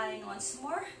the spine once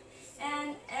more.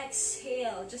 And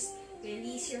exhale, just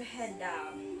release your head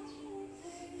down.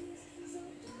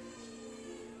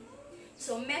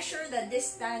 So measure the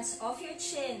distance of your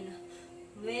chin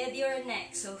with your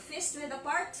neck. So fist width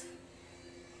apart.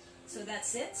 So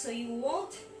that's it. So you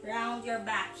won't round your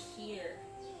back here.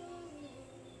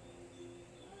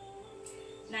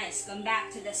 Nice. Come back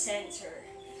to the center.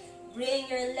 Bring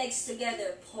your legs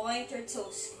together. Point your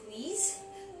toes. Squeeze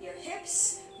your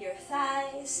hips, your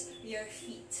thighs, your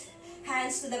feet.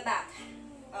 Hands to the back.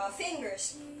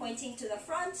 Fingers pointing to the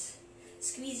front.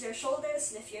 Squeeze your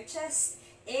shoulders. Lift your chest.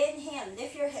 Inhale.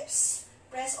 Lift your hips.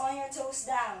 Press on your toes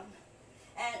down.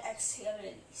 And exhale,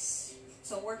 release.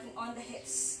 So working on the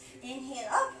hips. Inhale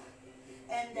up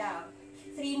and down.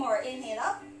 3 more. Inhale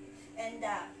up and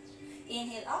down.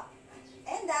 Inhale up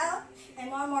and down.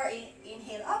 And 1 more.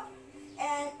 Inhale up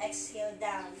and exhale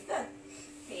down. Good.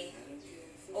 Okay.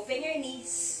 Open your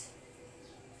knees.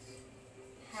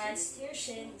 Hands to your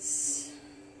shins.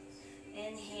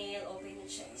 Inhale, open your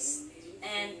chest.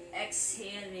 And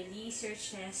exhale, release your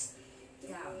chest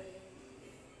down.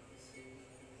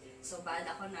 So,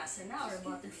 Baddha Konasana or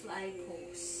butterfly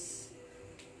pose.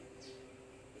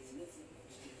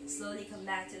 Slowly come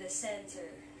back to the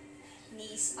center.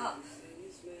 Knees up.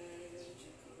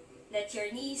 Let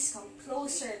your knees come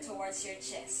closer towards your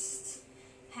chest.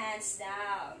 Hands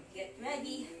down. Get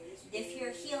ready. Lift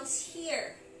your heels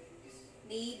here.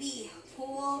 Maybe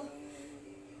pull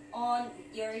on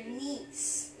your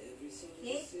knees.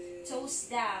 Okay? Toes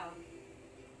down.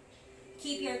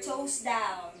 Keep your toes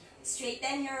down.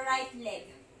 Straighten your right leg.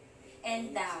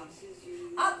 And down.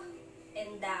 Up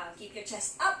and down. Keep your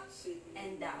chest up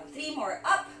and down. 3 more.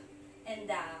 Up and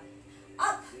down.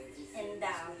 Up and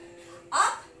down.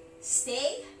 Up.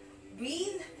 Stay.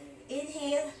 Breathe.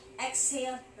 Inhale.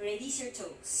 Exhale. Release your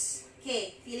toes.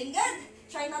 Okay. Feeling good?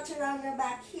 Try not to round your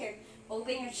back here.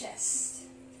 Open your chest.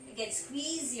 Again,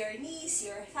 squeeze your knees,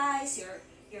 your thighs,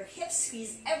 your hips.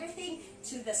 Squeeze everything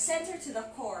to the center, to the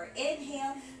core.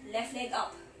 Inhale. Left leg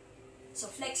up. So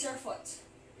flex your foot.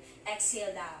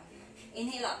 Exhale down.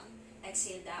 Inhale up.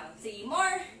 Exhale down. 3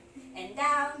 more. And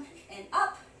down. And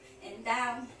up. And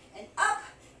down. And up.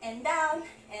 And down.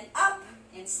 And up.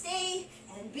 And stay.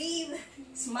 And breathe.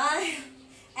 Smile.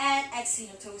 And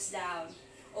exhale. Toes down.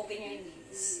 Open your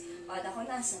knees. Baddha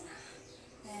Konasana.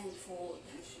 And fold.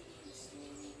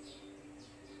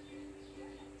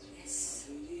 Yes.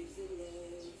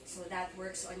 So that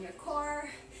works on your core.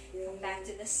 Come back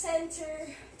to the center.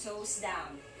 Toes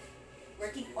down.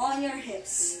 Working on your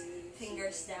hips.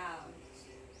 Fingers down.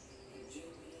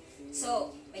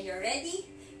 So, when you're ready,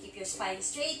 keep your spine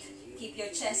straight. Keep your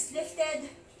chest lifted.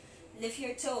 Lift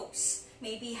your toes.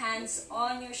 Maybe hands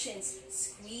on your shins.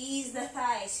 Squeeze the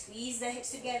thighs. Squeeze the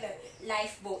hips together.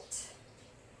 Lifeboat.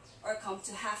 Or come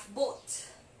to half boat.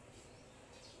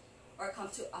 Or come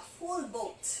to a full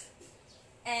boat.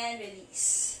 And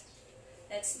release.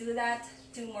 Let's do that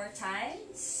 2 more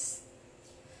times.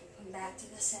 Come back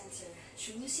to the center.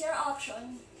 Choose your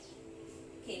option.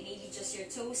 Okay, maybe just your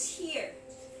toes here.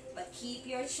 But keep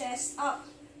your chest up.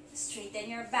 Straighten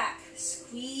your back.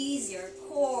 Squeeze your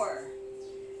core.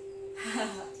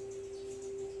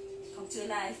 Come to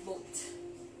lifeboat.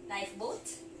 Lifeboat.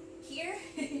 Here.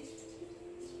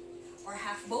 Or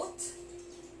half boat.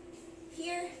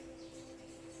 Here.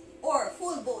 Or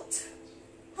full boat.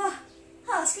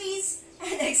 Squeeze.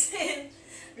 And exhale.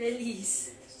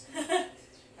 Release.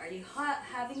 Are you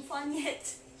having fun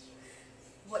yet?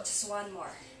 What? Just 1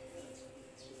 more.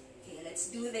 Okay, let's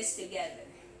do this together.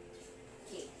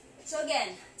 Okay, so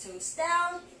again, toes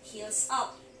down, heels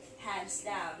up, hands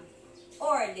down.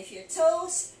 Or lift your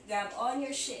toes, grab on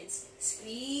your shins,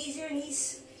 squeeze your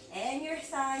knees and your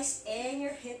thighs and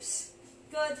your hips.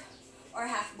 Good. Or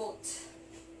half boat.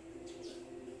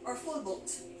 Or full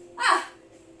boat.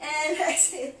 And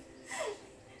exhale.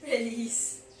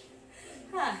 Release.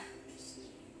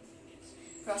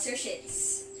 Cross your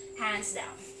shins. Hands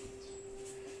down.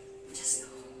 Just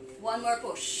 1 more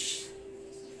push.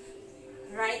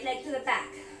 Right leg to the back.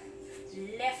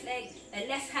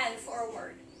 Left hand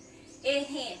forward.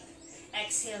 Inhale.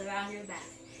 Exhale, round your back.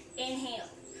 Inhale,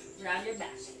 round your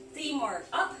back. 3 more.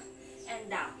 Up and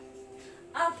down.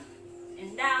 Up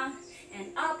and down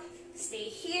and up. Stay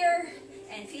here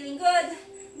and feeling good.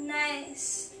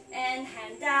 Nice. And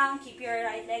hand down. Keep your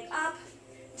right leg up.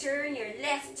 Turn your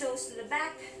left toes to the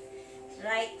back.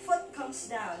 Right foot comes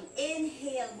down.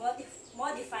 Inhale,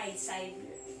 modified side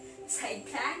plank.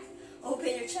 Open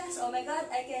your chest. Oh my God,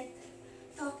 I can't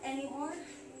talk anymore.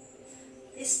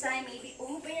 This time, maybe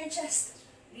open your chest.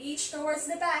 Reach towards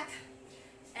the back.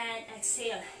 And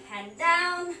exhale. Hand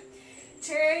down.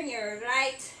 Turn your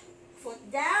right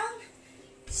foot down.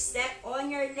 Step on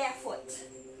your left foot.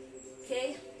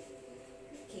 Okay?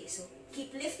 Okay, so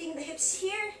keep lifting the hips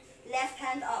here. Left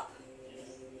hand up.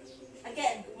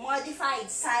 Again, modified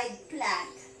side plank.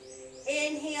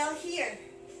 Inhale here.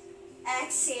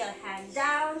 Exhale, hand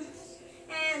down.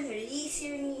 And release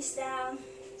your knees down.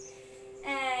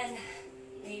 And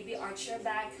maybe arch your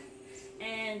back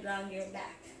and round your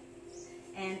back.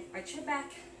 And arch your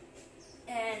back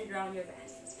and round your back.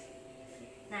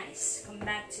 Nice. Come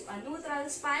back to a neutral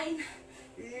spine.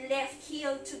 Left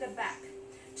heel to the back.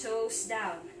 Toes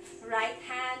down. Right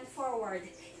hand forward.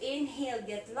 Inhale,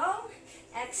 get long.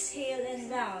 Exhale and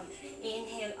down.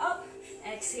 Inhale up.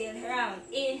 Exhale round.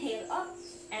 Inhale up.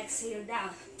 Exhale down.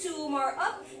 2 more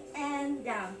up and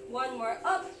down. 1 more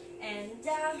up and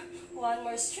down. 1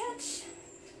 more stretch.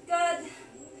 Good.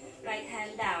 Right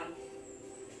hand down.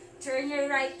 Turn your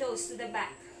right toes to the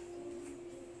back.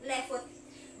 Left foot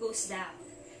goes down.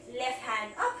 Left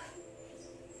hand up.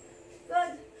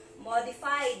 Good.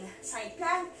 Modified side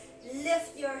plank.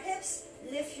 Lift your hips.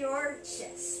 Lift your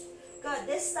chest. Good.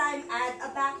 This time add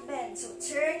a back bend. So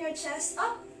turn your chest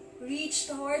up. Reach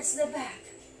towards the back.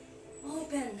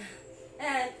 Open.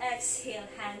 And exhale.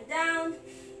 Hand down.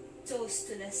 Toes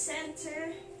to the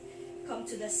center. Come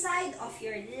to the side of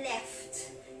your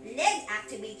left leg.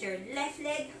 Activate your left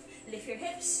leg. Lift your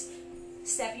hips.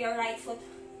 Step your right foot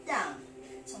down.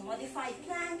 So modified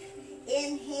plank.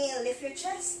 Inhale, lift your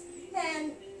chest.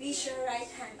 And reach your right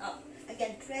hand up.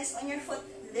 Again, press on your foot.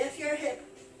 Lift your hip.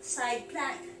 Side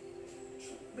plank.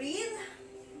 Breathe.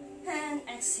 And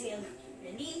exhale.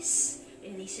 Release.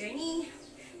 Release your knee.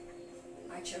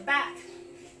 Arch your back.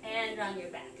 And round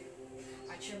your back.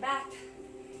 Arch your back.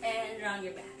 And round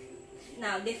your back.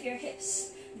 Now lift your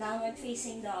hips. Downward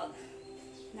facing dog.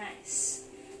 Nice.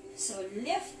 So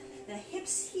lift the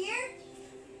hips here.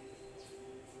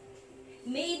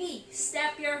 Maybe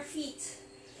step your feet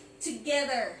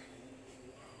together.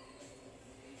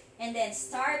 And then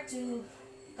start to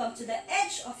come to the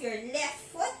edge of your left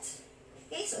foot.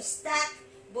 Okay, so stack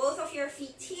both of your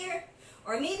feet here.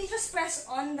 Or maybe just press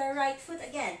on the right foot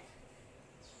again.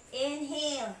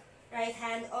 Inhale. Right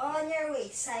hand on your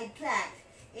waist. Side plank.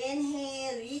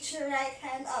 Inhale. Reach your right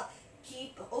hand up.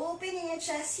 Keep opening your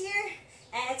chest here.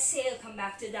 Exhale. Come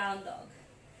back to down dog.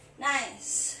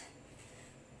 Nice.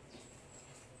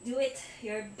 Do it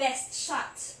your best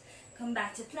shot. Come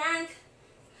back to plank.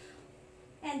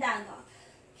 And down dog.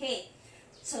 Okay.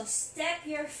 So step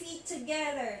your feet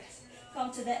together.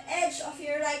 Come to the edge of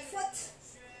your right foot.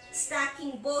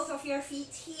 Stacking both of your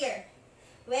feet here.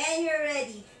 When you're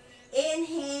ready,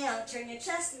 inhale. Turn your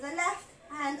chest to the left.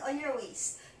 Hand on your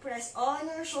waist. Press on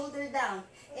your shoulder down.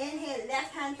 Inhale.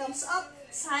 Left hand comes up.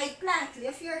 Side plank.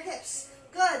 Lift your hips.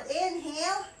 Good.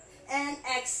 Inhale. And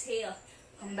exhale.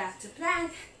 Come back to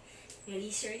plank.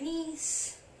 Release your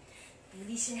knees.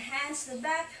 Release your hands to the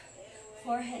back.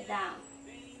 Forehead down.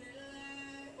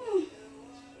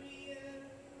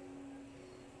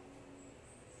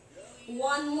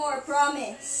 One more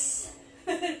promise.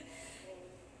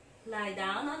 Lie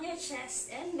down on your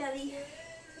chest and belly.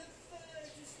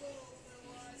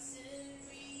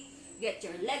 Get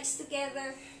your legs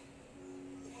together.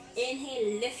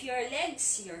 Inhale, lift your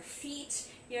legs, your feet,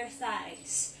 your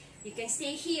thighs. You can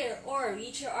stay here or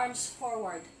reach your arms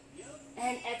forward.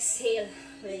 And exhale,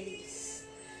 release.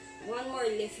 One more,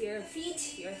 lift your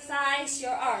feet, your thighs,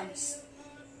 your arms.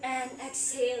 And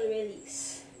exhale,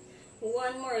 release.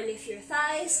 One more, lift your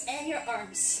thighs and your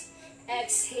arms.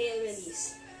 Exhale,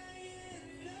 release.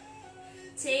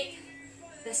 Take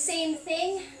the same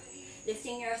thing,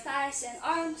 lifting your thighs and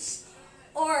arms,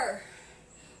 or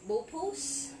bow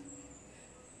pose.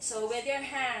 So with your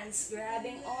hands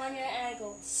grabbing on your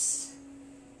ankles.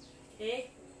 Okay?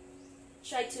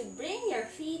 Try to bring your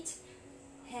feet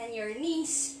and your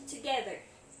knees together.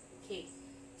 Okay.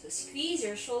 So squeeze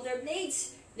your shoulder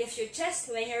blades. Lift your chest.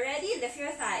 When you're ready, lift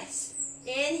your thighs.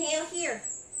 Inhale here.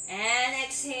 And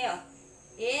exhale.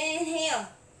 Inhale.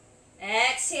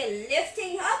 Exhale.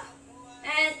 Lifting up.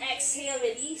 And exhale.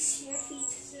 Release your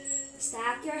feet.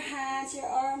 Stack your hands, your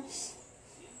arms.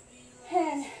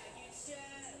 And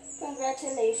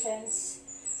congratulations.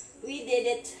 We did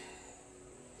it.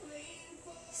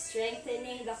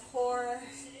 Strengthening the core,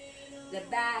 the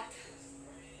back.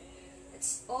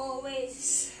 It's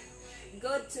always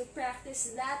good to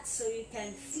practice that so you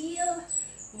can feel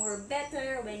more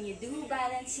better when you do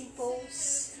balancing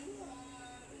pose.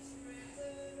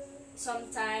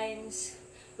 Sometimes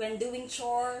when doing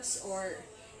chores or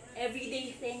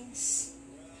everyday things,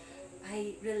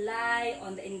 I rely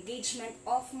on the engagement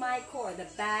of my core, the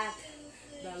back,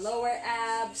 the lower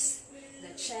abs,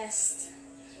 the chest,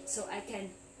 so I can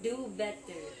do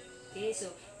better. Okay, so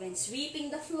when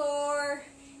sweeping the floor,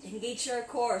 engage your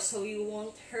core so you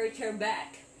won't hurt your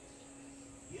back.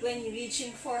 When you're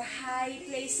reaching for high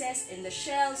places in the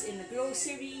shelves, in the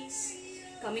groceries,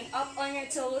 coming up on your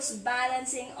toes,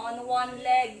 balancing on one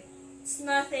leg, it's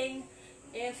nothing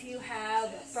if you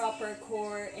have proper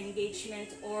core engagement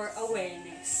or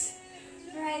awareness.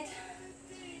 Right?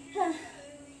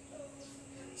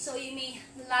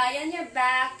 Lie on your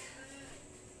back.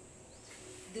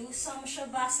 Do some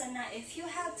Shavasana if you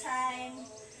have time.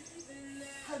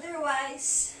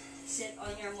 Otherwise, sit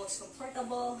on your most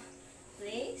comfortable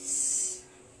place.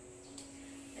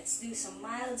 Let's do some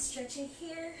mild stretching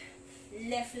here.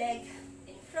 Left leg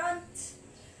in front.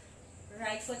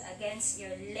 Right foot against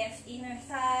your left inner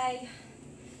thigh.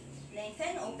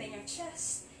 Lengthen, open your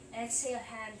chest. Exhale,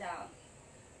 hand down.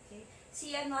 Okay.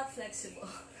 See, I'm not flexible.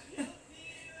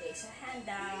 Okay, so hand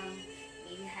down.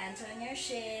 Maybe hands on your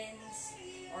shins.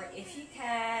 Or if you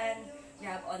can,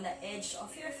 grab on the edge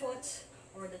of your foot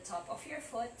or the top of your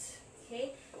foot.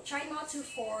 Okay. Try not to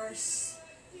force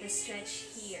the stretch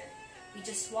here. We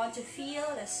just want to feel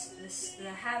the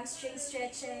hamstring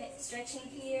stretching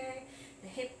here, the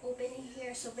hip opening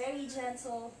here. So very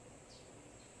gentle.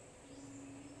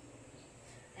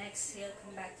 Exhale,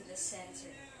 come back to the center.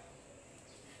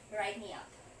 Right knee up.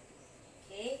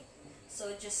 Okay?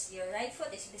 So just your right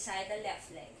foot is beside the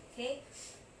left leg. Okay?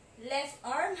 Left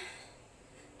arm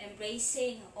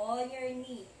embracing on your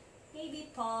knee. Maybe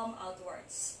palm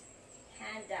outwards.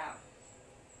 Hand down.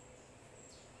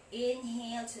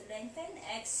 Inhale to lengthen.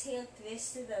 Exhale,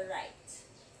 twist to the right.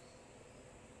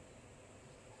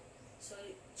 So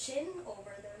chin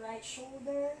over the right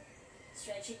shoulder.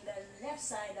 Stretching the left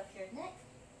side of your neck.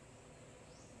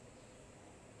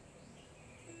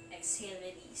 Exhale,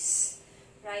 release.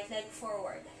 Right leg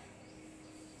forward.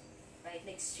 Right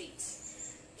leg straight.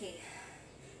 Okay.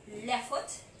 Left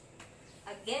foot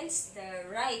against the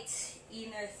right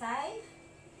inner thigh.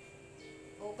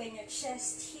 Open your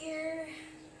chest here.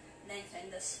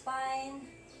 Lengthen the spine.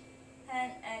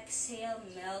 And exhale,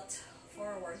 melt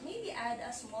forward. Maybe add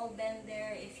a small bend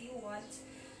there if you want.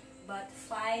 But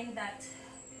find that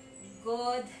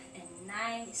good and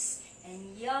nice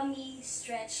and yummy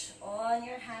stretch on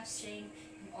your hamstring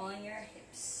and on your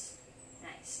hips.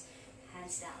 Nice.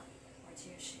 Hands down towards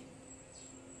your shin.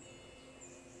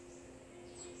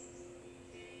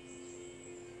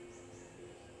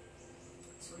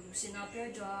 So loosen up your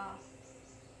jaw.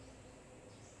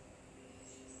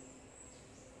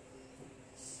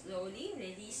 Slowly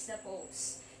release the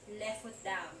pose. Left foot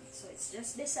down. So it's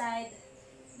just beside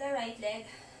the right leg.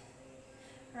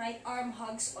 Right arm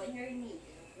hugs on your knee.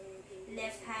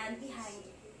 Left hand behind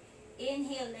you.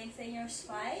 Inhale, lengthen your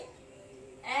spine.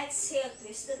 Exhale,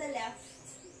 twist to the left.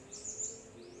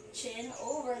 Chin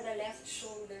over the left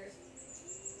shoulder.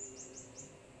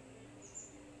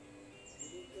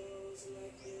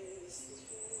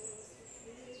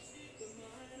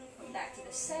 Come back to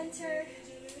the center.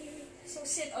 So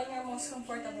sit on your most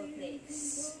comfortable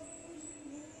place.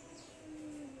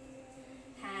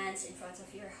 Hands in front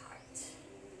of your heart.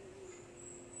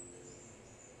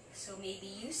 So maybe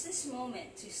use this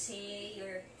moment to say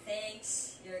your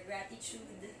thanks, your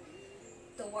gratitude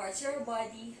towards your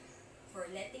body for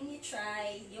letting you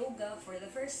try yoga for the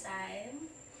first time,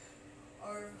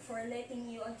 or for letting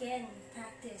you again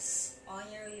practice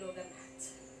on your yoga mat.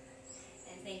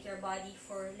 And thank your body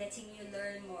for letting you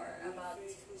learn more about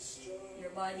your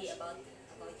body, about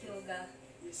yoga,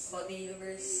 about the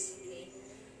universe. Okay?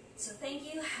 So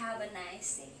thank you. Have a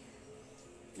nice day.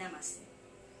 Namaste.